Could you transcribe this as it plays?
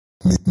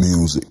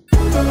Music.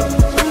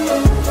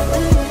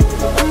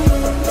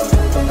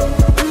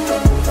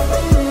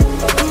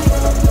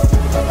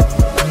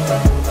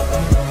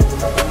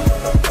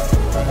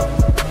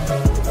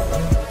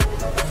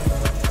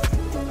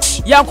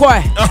 Yeah,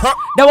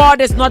 the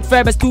world is not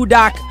fair, but it's too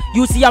dark.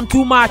 You see, I'm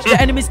too much.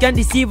 The enemies can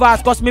deceive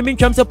us, cause me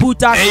terms of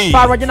put us.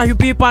 Paragina,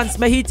 you pants,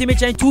 me hit me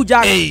chain two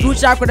jacks. Two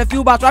shark with a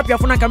few bars, rap your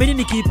phone and come in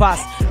the keepers.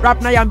 Rap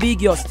now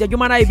ambiguous, the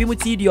human eye be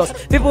tedious.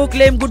 People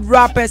claim good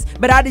rappers,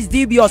 but that is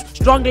dubious.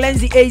 Strong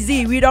lensy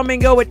AZ, we don't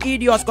mingle with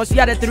idiots, cause we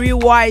are the three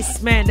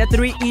wise men, the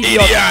three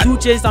idiots. Two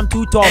chains, I'm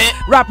too tough.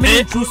 Rap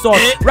me true sauce.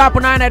 Rap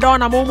on I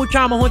don't, I'm almost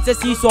charm, I'm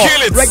seesaw.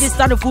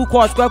 Register the full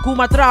course,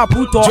 Kuma trap,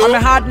 puto. I'm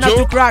a hard not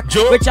to crack,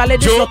 which I let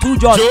this for two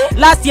jaws.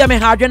 Last year, me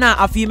hard,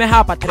 I feel me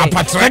half a tray.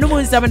 No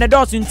one 7 the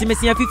doors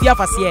intimacy and 50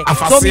 afasiye.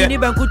 So me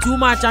even put too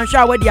much and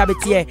shower the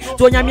abetier.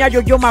 To nyamia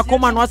jojo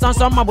makoma no san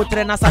some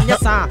mabotre na sanya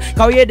sa.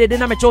 Kawe de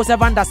na me cho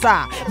 7 da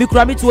sa. Mi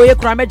kura mi to ye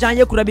kura me jan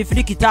ye kura bi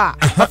free kita.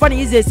 My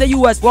funny is say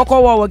US walk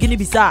over Guinea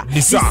Bissau.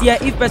 This year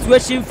if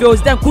persuasion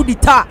fails then coup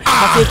d'etat.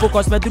 My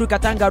focus me through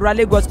Katanga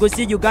Lagos go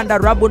see Uganda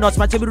Rabo not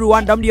my chebi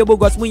Rwanda mdi ebo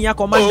gos munya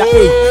commander A.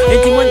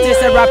 Enti monte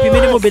say rap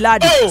minimum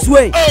beladi.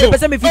 Sway. Me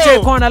pese me feature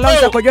corner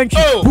alongside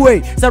Kojonchi.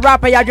 Boy, say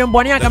rap ya dwen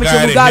boni aka me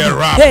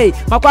Mugabe. Hey,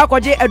 makwa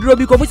kwaje edro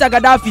Kobusa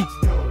Gaddafi.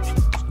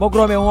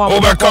 Bogrome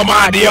overcome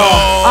adio.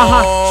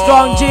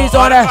 Strong G's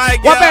on it.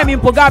 What I mean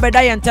Pogabe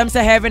die in terms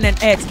of heaven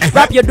and earth.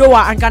 Rap your door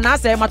and can I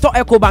say my to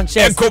echo bank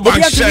shares. To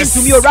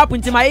me rap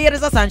into my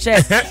ears as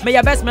Sanchez. May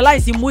your best me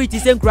lines in muiti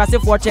same grass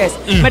for chess.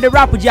 May the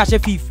rap with Jasha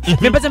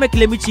fifth. Me better me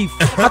claim me chief.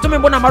 I told me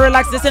when I'm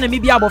relaxed and me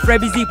be able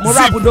Frebby zip. More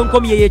rap don't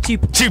come here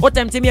cheap. What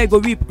time to me I go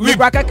reap. Me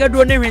braka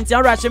do ne rent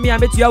and rush me and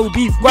bet you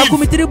beef. Go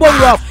come to the bone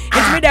rough.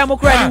 It's me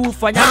democrat who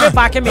for nyame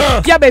back me.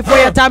 Yeah before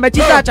your time a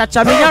chita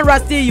chacha me yan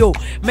rusty yo.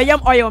 Me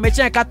yam oil me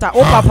check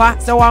oh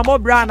papa, so I'm more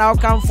brand now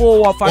come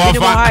forward for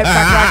minimum hype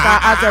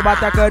after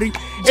Batakari.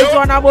 It's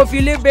one of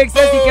feeling big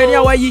says he can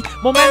hear why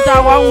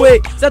momentum one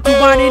way. Set to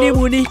one in the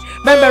money.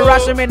 Remember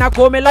Russian men are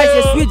coming like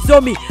a sweet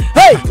zombie.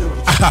 Hey!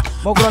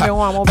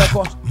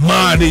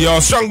 Man, you're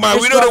strong man.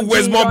 We know the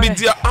West Mom be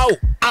there.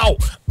 Ow.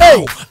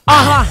 Hey!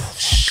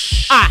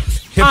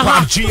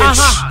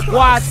 HipHopGH.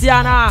 What's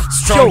yana?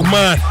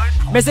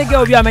 Strongman. Message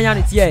girl be a man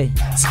it ye.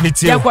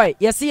 Yeah, quite.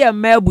 You see a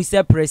male who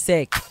say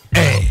presec.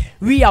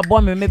 We are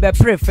born me be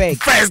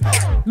perfect.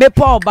 Me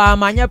Paul ba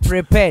manya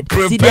prepared.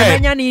 See the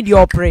manya need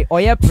your pray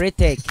or your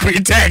protect.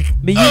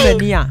 Me you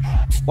nia.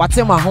 What's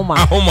my homa?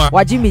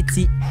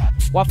 Wajimiti.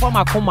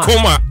 Wafama koma.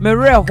 Me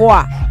re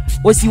hoa.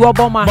 Osi wa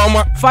boma.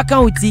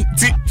 Fakan uti.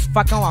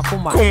 Fakan wa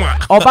koma.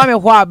 Oba me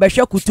hoa be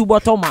hwe kutu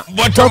botoma.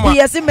 Tobi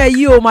yesi me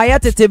yi o ma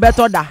yetete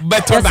beto da.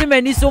 Yesi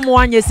me ni so mo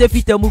anye se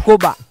fitamu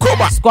koba.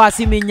 Squad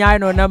si me nyai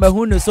no na me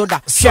hu no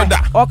soda.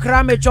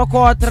 Okra me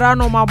choko otra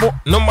no mabo.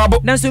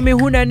 Nanso me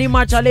hu na ni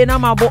ma chale na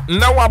mabo.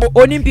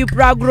 Onimpi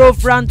pragro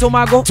franto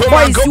mago.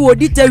 Boys si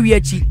odite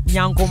wiechi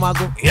nyanko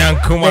mago.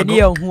 Eni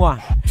ehu a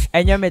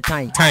enye me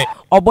time.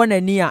 Obo na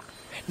ni a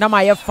na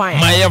my fine.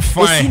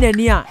 Osi na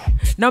ni a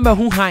na me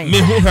hu han.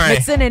 Me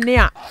se na ni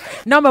a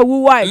na me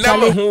wu wa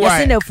chale.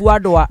 Yesi na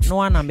fuado a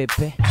no ana me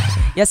pe.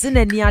 Yesi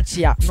na ni a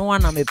chia no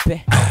ana me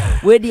pe.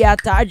 We di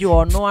ataje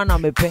o no ana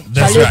me pe.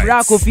 Chale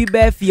bra kofi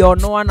be fi o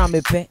no ana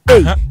me pe.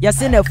 Hey,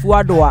 yesi na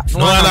fuado a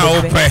no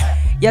ana me pe.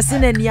 Yes,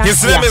 in any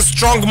his name is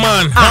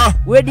Strongman, huh?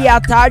 Where the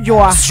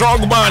Atajoa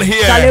Strongman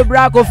here.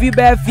 Calibra Coffee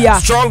Befia.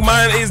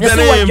 Strongman is the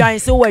name.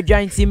 Giant, so we're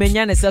giant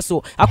Simenian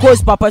so. A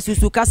course Papa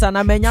Susukasa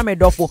and Menyame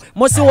Dofo.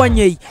 Mosi one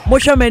ye,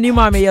 Mosha many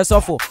mammy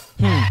yasofo.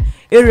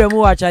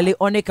 Eremu actually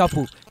on a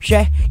couple.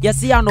 She,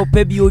 yes, I know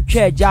Pebio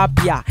chair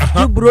Japia.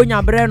 You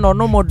bronya breno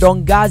no more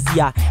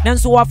dongazia.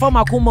 Nanso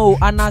wafama kumo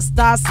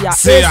Anastasia.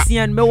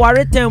 Asian me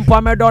worry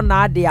tempo me don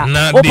Nadia.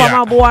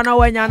 Opama boana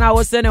when yana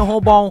was sending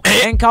home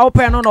and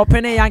cowpen on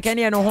open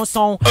yankany and ho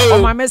song.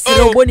 Oh my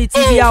message boni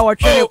TV our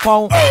train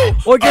con.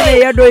 Ojene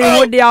yedo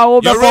you dia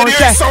over phone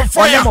check.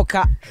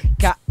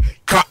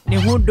 Ka ni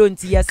hu don't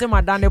yesi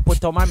madane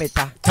potoma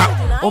meta.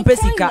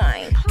 Ompesika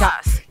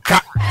ka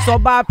so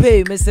ba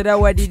pay mesere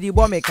wadi di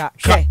bomeka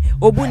hwe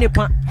obu ne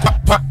pa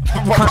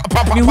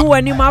ni hu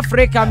ani ma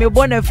Africa me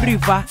bona free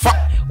fa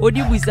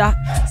odi buza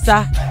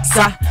sa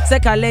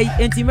sekale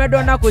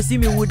entimedo na kosi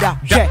mi wuda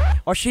hwe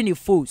ohwe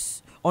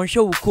foes on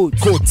show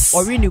coats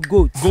or rini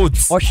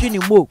goats or shini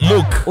moke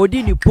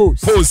odi ni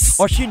post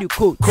or shini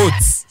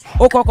coats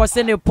okoko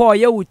se ne Paul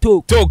ye wu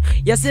talk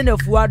yes ne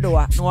fuado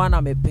a no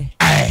ana mepe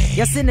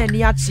yes ne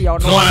ni achi o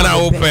no ana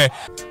ope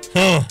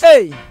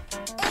hey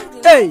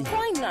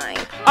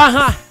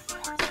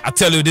I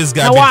tell you this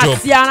guy be job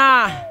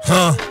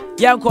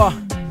yanko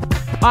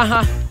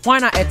why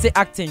not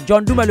acting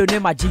John Dumelo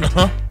name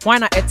Why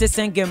not at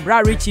singing bra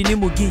richie ni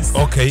mugis.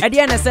 Okay. At the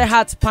end I say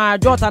hat pa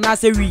jot and I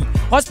say re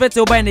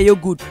hospital by na you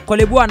good.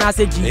 Kolebu and I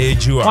say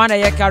G. One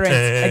a current.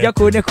 I just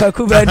couldn't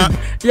cover.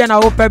 Then I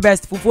hope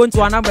best for phone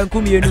to another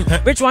community.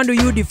 Which one do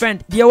you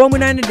defend? The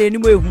woman and the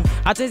anyway.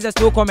 At least there's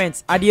no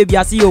comments. I dear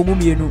Biasi or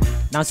Mumienu.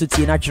 Now so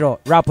natural.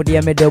 Rap with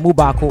the medal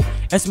Mubako.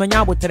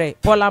 Esmanyabo tre.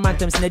 Paula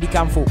Mantems Neddy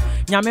Camfo.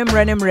 Nyamem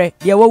Renemre.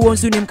 The won't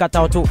soon him cut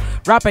out.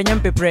 Rap and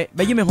Yempre.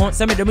 But you may haunt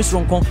some of the Miss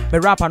Roncon.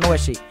 But rap and no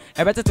she.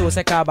 I better to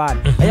say car bad.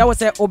 I always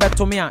say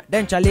Obertomia.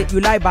 Then Charlie,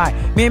 you lie by.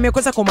 Me make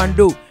us a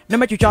commando. No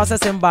make you charge us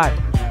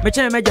bad. Me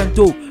chen me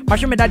janto.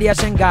 Passion me daddy a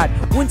shengad.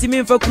 Won't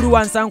me for crew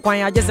and san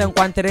kwanya just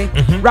enquantere.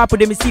 Rap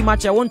with me see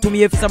match. I want to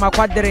me if some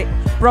quadre.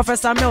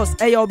 Professor Mills,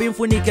 ayo bin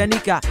fu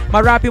nika. My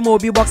rap mo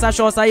be boxer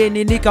shorts I in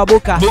nika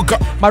boka.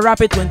 My rap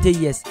 20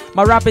 years.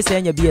 My rap is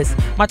senior BS.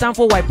 My time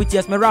for white put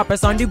yes. My rap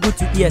is on the good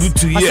to yes. I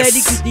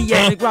said the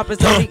yes. My rap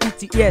is on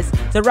the yes.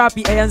 The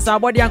rappy and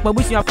somebody and my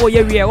bush 4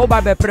 year.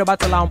 Oba be pre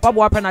battle on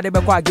Pabo Apena de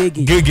Bequa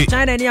Gigi.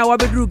 China near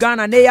Wabedru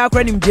Ghana. They are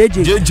credit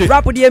JJ.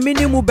 Rap with the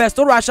minimum best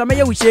or Russia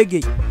may we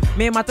shaggy.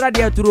 Me matra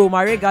dia turo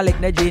my regalic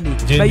na Jenny.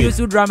 Me use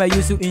to drama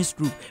use to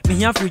instru. Me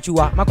here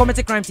futua. My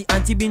comedy crime ti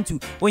anti bintu.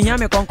 When here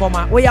me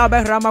konkoma. We ya be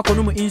rama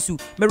konumu insu.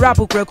 Me rap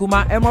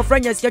krekuma. E mo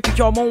friend yes get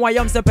your mon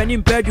wayam se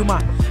penim peduma.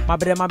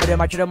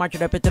 My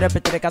chere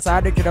petre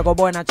kasa de chere go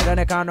boy na chere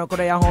ne kano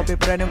kore ya hon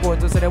pepre ne go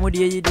to se mu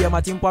die yi die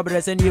matim po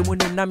brese ne mu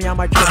nim na me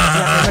ama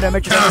chere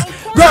me chere.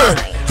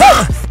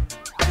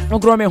 No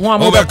grow me one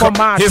more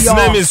his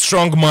name is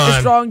Strongman.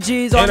 Strong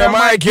G's on the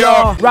mic,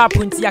 yo. Rap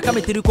unti ya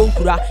kame tiri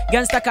konkura.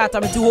 Gangsta kata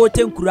me tu ho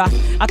tenkura.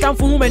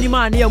 Atamfu hu mani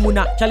ma ne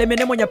amuna. Chale me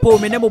ne mo nyapo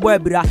me ne mo boy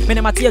bra. Me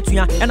ne mate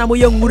atuya ena mo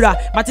yengura.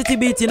 Matiti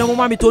beat no mo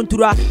ma me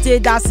tontura. Te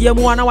das ye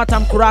mu ana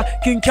watamkura.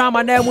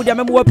 Kinchama na mu dia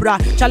me mo wapra.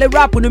 Chale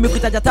rap no me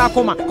kuta jata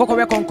koma.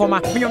 Kokowe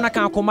konkoma. Me nyona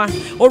kan koma.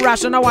 O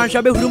rasha na wan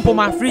hwa be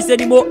hurumpoma. Free say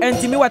ni mo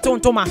enti me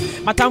watontoma.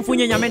 Matamfu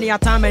nyanya me ne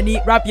atamani.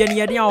 Rap ye ne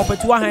ye dia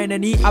opetu ahan na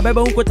ni.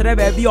 Abeba hu kotere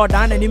ba bi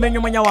odan na ni me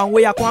nyonya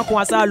way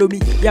akwa asalomi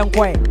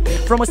yankwe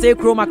from a say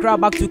chroma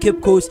crowd back to Cape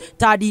Coast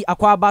Taddy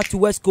aqua back to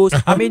West Coast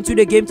I'm into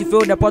the game to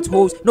fill the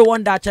potholes no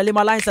wonder Charlie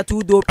my lines are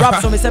too dope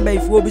rap so me say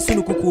if we be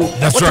sunu kuku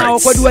that's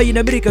right what do in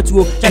America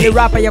too Charlie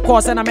rap your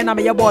course and me na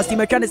me your boss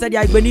me trying to say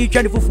I been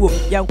trying to fufu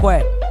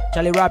yankwe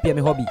Charlie rap ya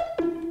me hobby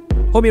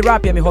homie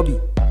rap ya me hobby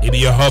it be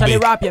your hobby Charlie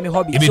rap ya me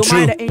hobby it be so true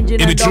mind the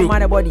engine and don't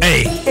mind the body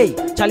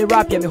hey Charlie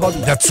rap ya me hobby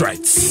that's right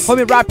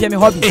homie rap ya me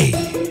hobby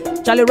hey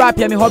Charlie rap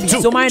ya me hobby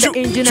so mind the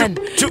engine and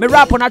me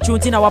rap on a tune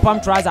na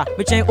wapam trouser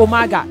me chain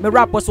omega me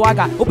rap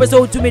swagger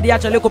opeso to me dey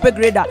actually kope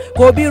grader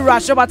ko bi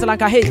rush battle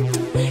anka hey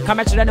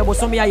kama chere ne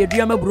boso me ya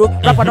yedua me bro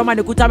rap do ma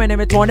ne kuta me ne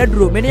me ton ne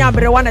duro me ne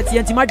ambre wana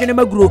tie nti madwene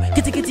me gro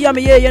kitikiti ya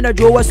me ye na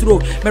dwo wasuro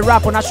me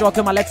rap on a shock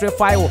me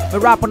electrify o me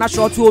rap on a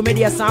short to me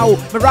dey sound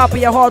me rap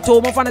ye hot o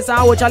mo fa ne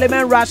sound Charlie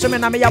men rush me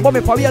na me ya bo me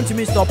power ante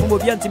me stop mo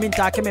bi ante me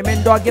take me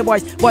men dog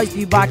boys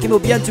be back me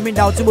bi ante me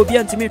down to mo bi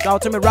ante me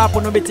out me rap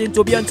on no betin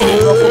to bi ante me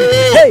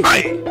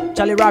hey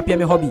Charlie rap ya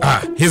me hobby.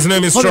 His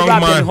name is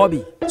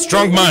Strongman.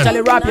 Strongman.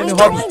 Charlie rap ya me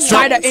hobby.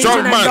 Try the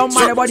engine and don't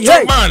mind the body.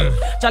 Hey.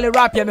 Charlie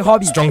rap ya me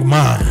hobby.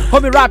 Strongman.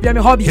 Homie rap ya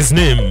me hobby. His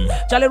name.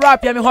 Charlie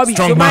rap ya me hobby.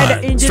 Strongman. Mind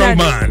the engine.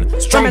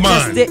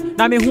 Strongman.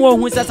 Na me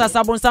who say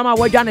sabon sama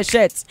we jana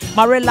shirt.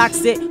 Ma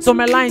relax it. So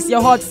my lines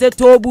your hot say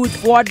toe boot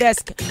for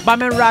desk. Ba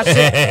men rush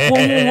it.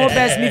 Who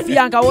best me fi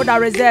anka order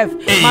reserve.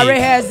 Ma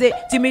rehearse it.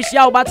 Ti me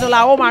shia battle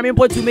o ma me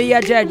put to me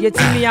ya judge. Ye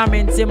ti me ya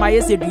mente ma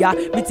yesedua.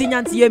 Me ti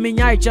nyanti ye me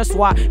nya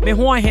cheswa. Me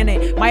ho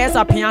hene. Ma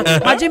yesapia.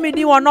 Ma jimi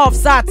di one off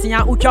sat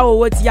ya ucha o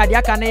woti ya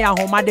dia kana ya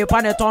homa de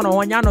pa ne ton no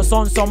nya no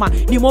son soma.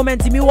 The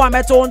moment me wa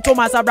meto onto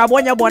ma sabra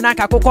bonya bona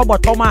ka kokko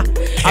botoma.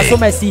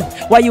 Asomasi.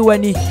 Why you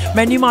any?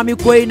 Many mami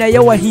koi na ye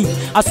wa hi.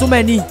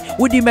 Asomani.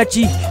 Wudi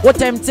mechi. What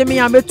time te me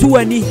ametu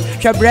ani.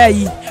 Hwebra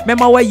yi.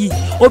 Mema wa yi.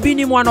 Obi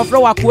ni mo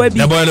anofro wa ko abi.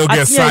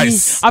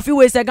 Afi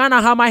we se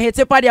Ghana ha ma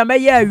hete pa dia me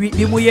ye awi.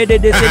 Di mu ye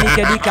dede se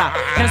nikedika.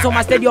 Kenso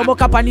ma stadium mo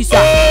kapanisa.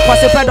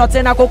 Kwase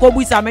predote na kokko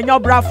buisa menyo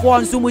brafo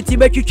nso muti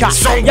betwitwa.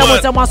 Ya mo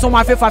se mo aso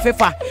ma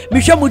fefa. Me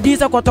hwe mu di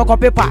se kotoko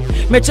paper.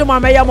 Meche ma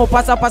me ya mo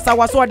pasa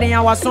waso den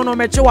ya waso no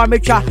meche wa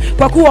metwa.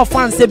 Kwaku of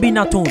fans se bi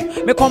na ton.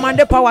 Me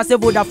command power se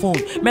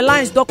Vodafone. Me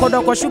lines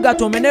doko sugar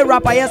to me ne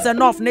rapper yes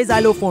enough ne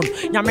xylophone.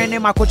 Nyame ne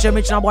makoche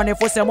me china bone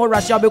fo se mo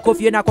Russia be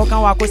kofie na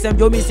kokan wa kosem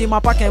jo mi si ma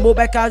pack mo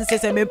beka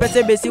se me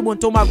pese be si mo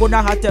to ma go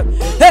na hat.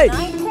 Hey,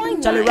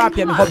 Charlie rap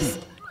ya me hobby.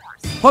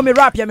 Homie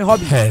rap ya me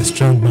hobby. Hey,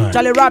 Strongman.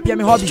 Charlie rap ya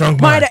me hobby.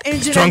 Mind the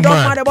engine and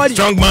don't mind the body.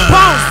 Strongman.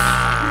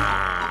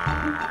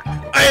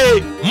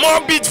 Hey,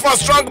 more beats for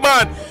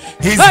Strongman.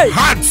 His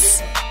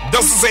hats.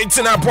 This is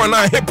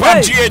 89.9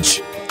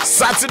 HipHopGH.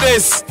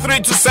 Saturdays 3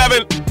 to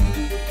 7.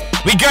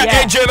 We got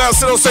AJ now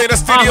still say the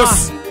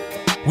studios.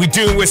 We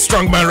doing with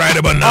Strongman right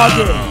about now.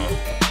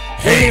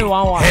 Hey.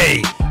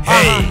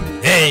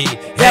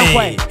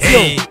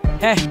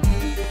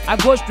 I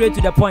go straight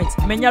to the point.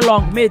 Menya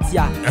long mate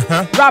ya.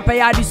 Rapper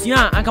ya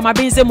disuan anka ma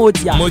bin se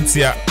motia.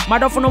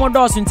 Madofo no mo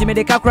dos nti me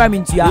de kakra me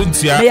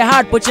ntua. Me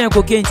hard pochen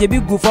cocaine te bi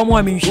gu fom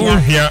wa me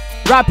nhia.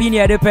 rap in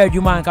here, the pair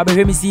you man, can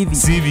be me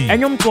CV.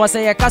 And you to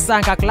say a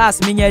Casanka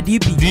class, me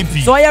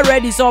DP. So you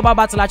ready, so about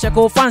battle, I check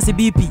out fancy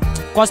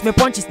BP. Cause me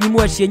punches ni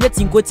more she yet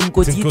tinko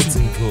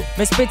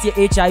me spit your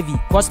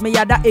HIV. Cause me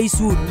yada a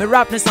soon. Me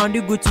rap ne sound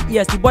good to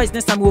ears. The boys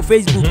next time go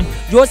Facebook.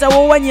 You say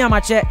wo when you ma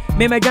check.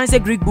 Me join say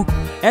Greek book.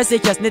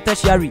 SHS ne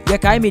tertiary. Ye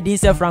kai me din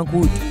say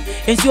Francoud.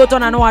 Ensi oto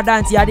na no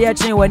adanti ade e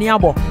chen wani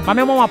abo. Ma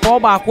me mama pa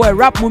oba ko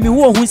rap mu mi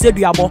wo hu se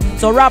duabo.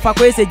 So rap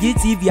akọ say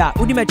GTV a.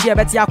 Udi me tie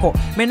beti akọ.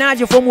 Me na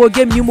age fom wo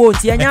game ni mo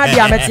nti enya ade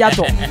ameti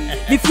ato.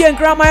 Ni fie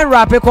nkra man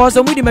rap because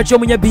so mudi me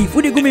chomu nya beef.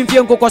 Udi gumi fie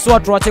nkoko so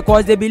trot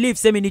because they believe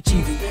say me ni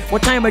chief.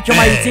 What time me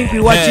choma you think we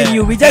watching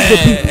you? We just the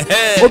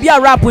beat. Obi a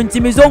rap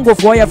unti me zongo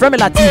for you from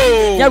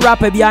Latin. Ya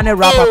rapper be ane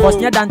rapper cause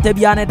nya dante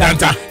be ane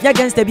dante. Ya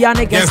gangster be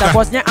ane gangster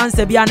cause nya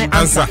answer be ane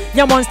answer.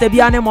 Nya monster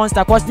be ane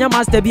monster cause nya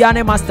master be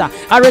ane master.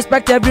 I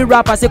respect every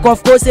rapper say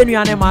of course any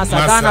ane master.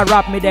 Gonna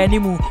rap me the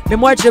animu. Me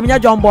watch them nya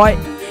John boy.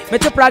 Me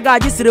te praga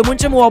jisire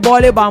munche me wo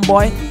bole bam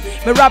boy.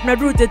 Me rap na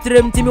root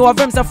trim ti me wo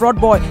frame sa fraud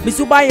boy. Me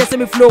suba ye se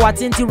me flow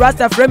atinti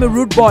rasta frame me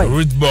rude boy.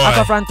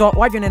 Aka franto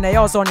wadwene na ye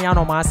oso ne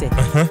ano ma se.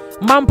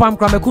 Mampam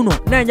kra me kuno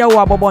na nya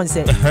wo abobon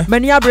se.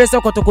 Mani abrese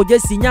kotoko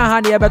jesi nya ha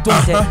na ye beto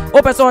nte.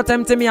 O pese o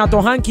temte me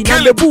ato hanki na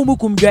le boom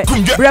kumdwe.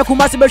 Bre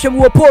kuma se behwem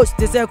wo post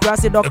te se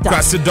krase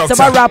doctor. Se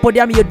ba rap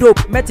dia me ye dope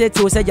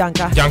metete o se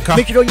janka.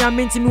 Me kiro nya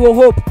minti me wo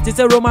hope te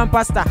se Roman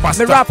pasta.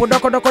 Me rap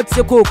doko te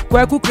se coke.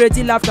 Kwaku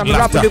create laughter me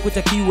rap de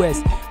kuta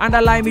keywords.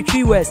 Underline me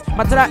 3 words.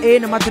 Matra A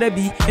na matra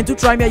B. To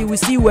try me, you will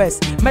see worse.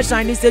 My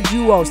shiny say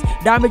jewels,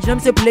 damage them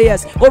say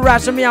players. Oh,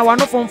 rush me, I want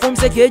no from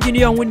say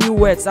engineer when new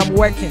words. I'm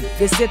working,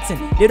 they sitting,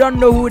 they don't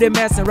know who they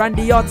messing.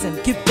 Randy Orton,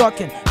 keep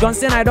talking. Don't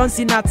say I don't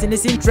see nothing,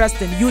 it's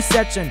interesting. You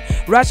searching,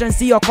 rush and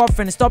see your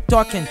coffin, stop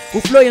talking.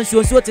 Who flow and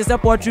so to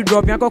support you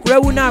drop. Yanko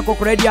Krewuna,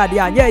 Kokredi,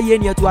 yeah,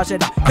 yeah, to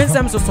Asheda.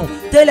 Pinsam so soon.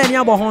 Tell any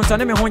about Hons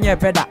and me Honya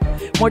Peda.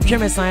 What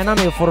Jimmy sign on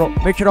me for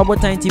make sure about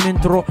time team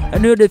intro.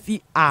 And know the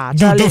fee.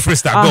 Do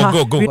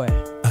freestyle, go.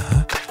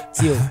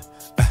 See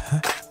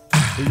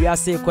we are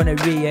say kona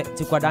wiye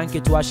ti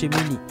kwadanke to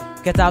ahemini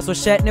keta so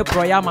hye ne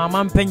proya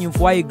mama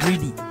mpanyimfo aye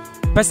greedy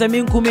pese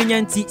min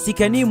kumenya nti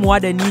sikani mu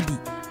ada needy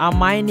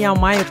amai ne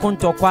amai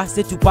kontokwa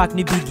se to park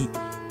ne bigi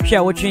hwe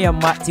wotwe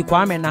yemma ti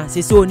kwame na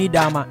se se oni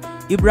dama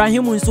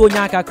Ibrahim nso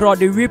onya kakra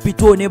de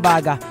repeat ne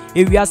baga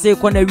e we are say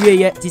kona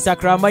wiye ti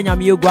sakrama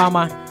nyame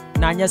eguama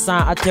na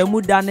anyesa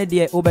atamu da ne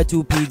de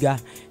obetu piga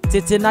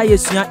tete na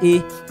yesua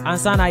e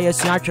ansa na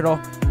yesua twero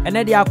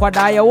ene de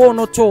akwada ye wo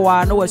no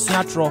towa na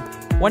wasua twero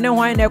one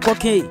wine na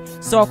koke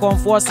so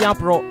conforce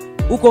apro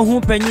uko hu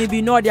panyi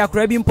bi no de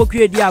akra bi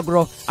mpokwe di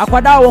agro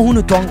akwada wo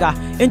hunu tonga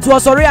enti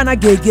osori ana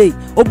gege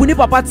obuni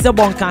papa tse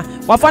bonka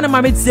wafa na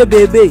mame tse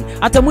bebe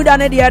atamuda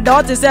ne de da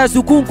ote se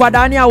suku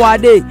nkwada ne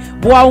awade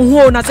bo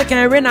hu na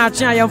second we na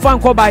ache ayemfa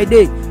nko by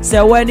day se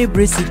wani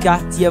brisika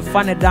tie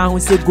fa ne dan hu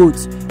se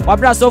goat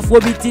wabra so fo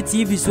bi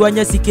TV so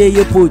anya sike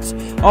ye pot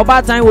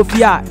oba tan wo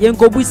fia ye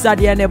nkobusa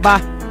de ne ba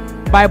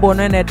Bible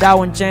no ne da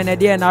won chen ne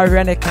de na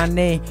hwe ne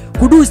kanne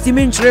kudu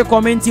stimi nchire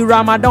comment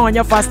Ramadan on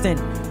your fasting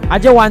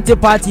aje wante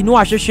party no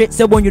ahwehwe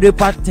se bonyure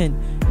pattern.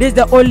 This is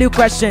the only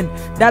question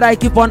that I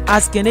keep on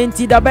asking.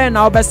 Enti da ben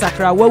na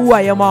obesakra wawu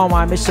ayema o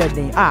ma me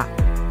shedin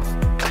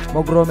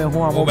mogro me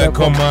ho amobeko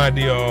command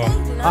yo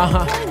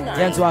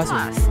yenso aso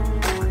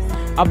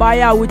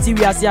abaya wuti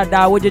wiase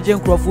ada wojeje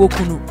nkrofo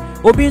okunu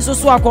obi nso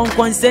so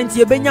consent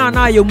ye benya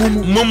na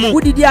ayemumu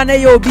udidi ana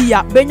ye obi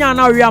ya benya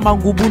na wi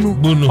amangubunu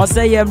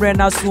ose ye mre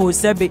na so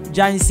sebe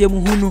jansem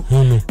hunu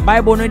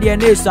Bible no de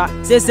na esua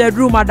se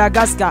dru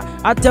Madagascar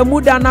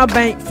atamuda na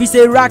ben fise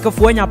Iraq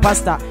fo anya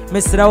pastor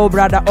mesra o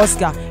brother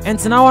Oscar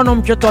entina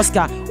wonom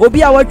twetoska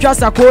obi a watwa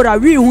sakora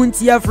wi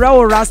hunti ye fra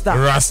o rasta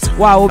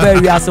wa oba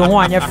wi aso ho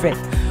anya fe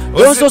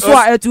onso so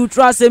a etu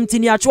trust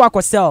emtini acho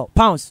akosel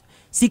pounds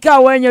sika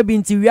wanya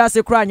binti wi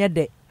ase kra anya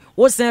de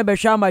wo sen be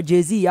hwa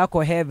Jay-Z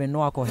yakọ heaven no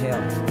akọ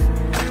hell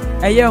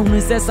eye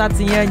hunu se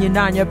satin ye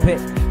nyina anye pe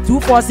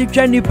 240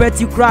 20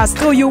 petty cross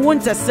still you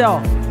want to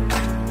sell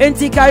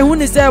enti kai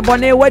hunu se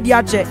bone wadi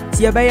ache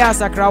tie be ya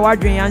sakra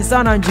wadwen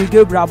ansa na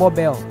njige brabo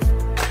bell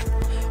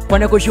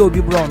kone ko show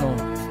obi bro no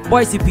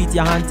boys pit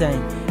ya hantan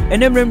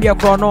enemrem de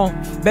kro no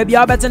baby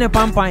abetene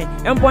pampan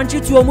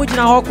emponchi tu omu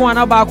gina ho ko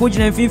ana ba ko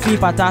gina mfimfin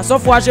pata so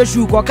fo ahye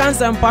shu ko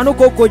kansa mpa no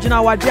ko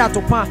gina wade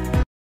atopa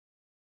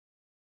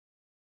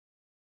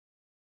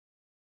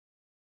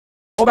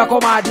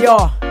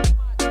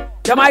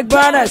The mic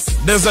burners.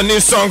 There's a new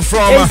song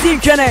from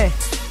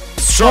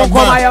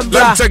Strongman.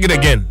 Let me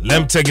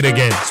take it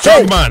again.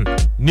 Strongman,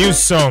 new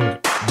song,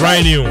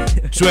 brand new,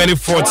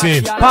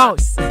 2014.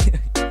 Pounds.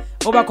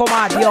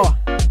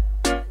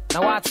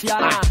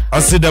 I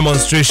see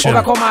demonstration.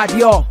 The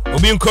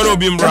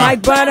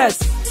mic burners.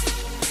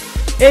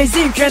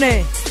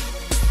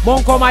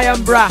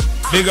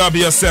 Big up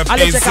yourself,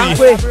 AC.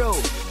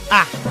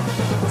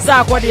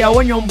 Sa kwa dia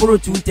wonyo mburu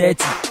 230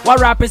 wa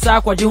rap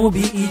sa kwa je hu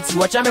BET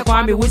wa chame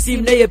kwa me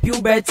wusim na ye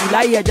puberty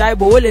la ye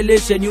jaibo wolele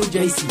she new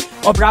JC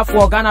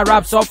obrafo Ghana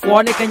rap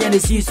software ne kenya ne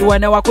si so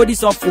na wakodi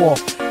software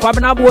kwa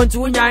bena bo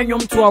ntu nya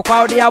nwom to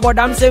kwa de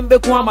abodam sembe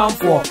ku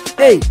amanfo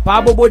hey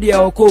pa bobo de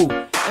oko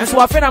And so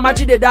I feel I'm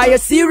actually die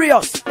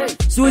serious.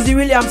 Susie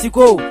Williams, you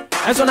go.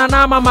 And so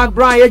Nanama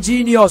McBride, a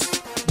genius.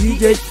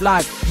 DJ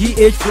flag,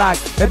 GH flag.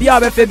 Baby, I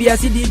have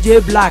FBS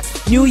DJ Black.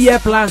 New Year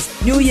plans.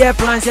 You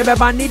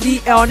better need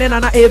DL and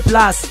an A+.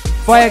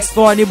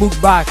 4x4 ni book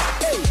back.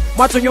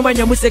 What on your man,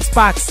 you 6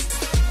 packs.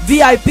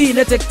 VIP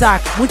ne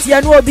TikTok.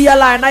 Mutia no be a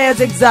line, I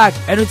exact.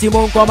 And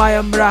Timon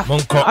Komayambra.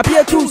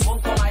 Appear tools.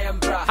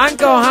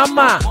 Uncle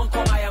Hammer.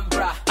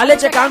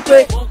 Aleche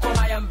Kankwe.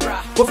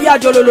 Kofia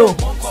Jololo.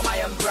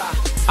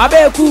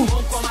 Abeku.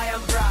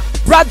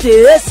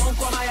 Practice.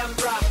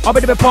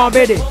 Obede be pon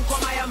bede.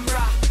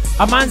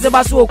 Amanze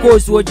baso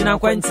okosu ojina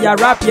kwanti a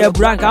rap ye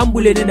brank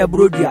ambule ne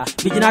brodia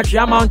bigina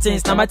Tria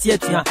Mountains na matie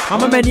tua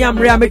mama mani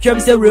amre a metwem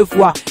se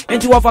refua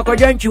enti wo fa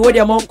kwadwantwi wo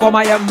de mon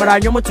koma ye mra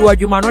nwom to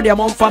adwuma no de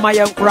mon fama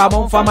ye nkura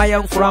mon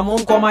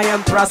koma ye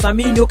mpra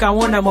saminyo kan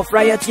wona mo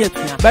fra ye tie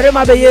tua bere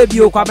ma be ye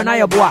bio kwa bena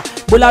ye boa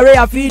bulare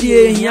afidi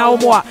e hia wo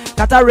mo a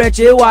kata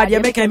reche e wa de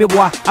meka me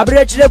boa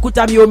abre chire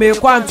kuta mi o me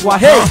kwantoa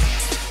hey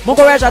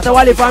Moko Wesh at the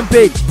Wally fan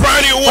page.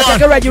 Brand new one.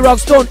 Take Reggie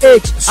Rockstone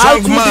H.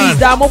 Strongman.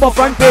 The mobile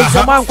front page.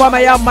 Someone kwa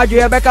maya Majo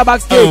Rebecca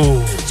backstage.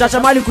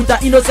 Chachamali kuta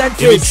innocent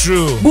face.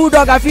 True.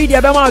 Bulldog afidi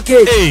Ebema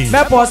case.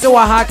 Mepo se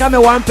wa ha kame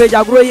one page.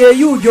 Agro ye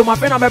you. Jo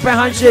mapena mepe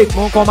handshake.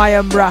 Monko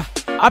mayembra.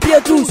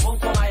 Appear tools.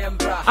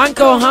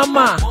 Uncle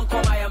Hammer.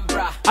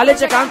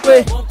 Aleche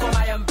Kankwe.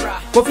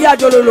 Kofia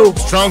Jololo.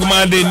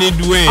 Strongman they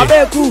need way.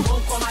 Abeku.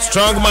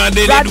 Strongman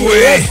they need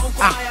way.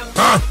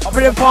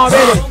 Opere pon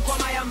bele.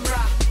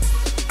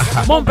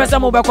 Mom pesa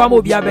mo be kwa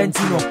mo bia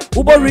bentino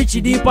ubo rich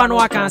deep no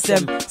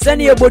akansem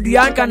sene ebodu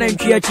anka na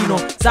ntwe achi no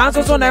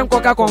sanso so na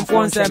enkoka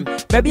konfonsem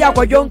baby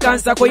akwadwo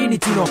nkansa ko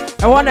yiniti no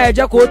e wona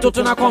eje ko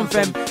toto na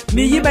confirm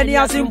mi yimani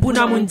asimpu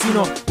na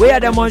muntino we a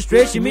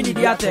demonstration mi di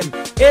atem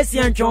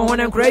asian chon ho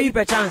na nkra yi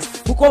pe chance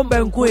ukomba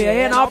nku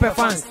ye na ope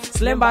fans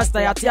slim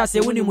basta ya tia se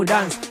wuni mu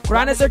dance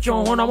krane se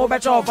chon ho na mo be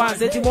cha fans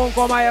eti mon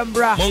koma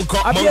yembra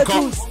apia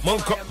tools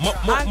monko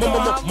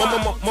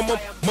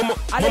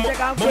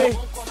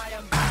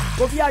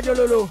Kofia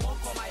Jololo.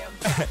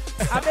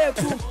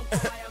 Abeku.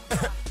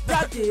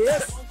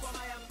 Practice.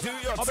 Do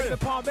your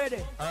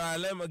thing. Alright,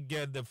 let me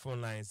get the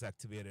phone lines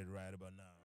activated right about now.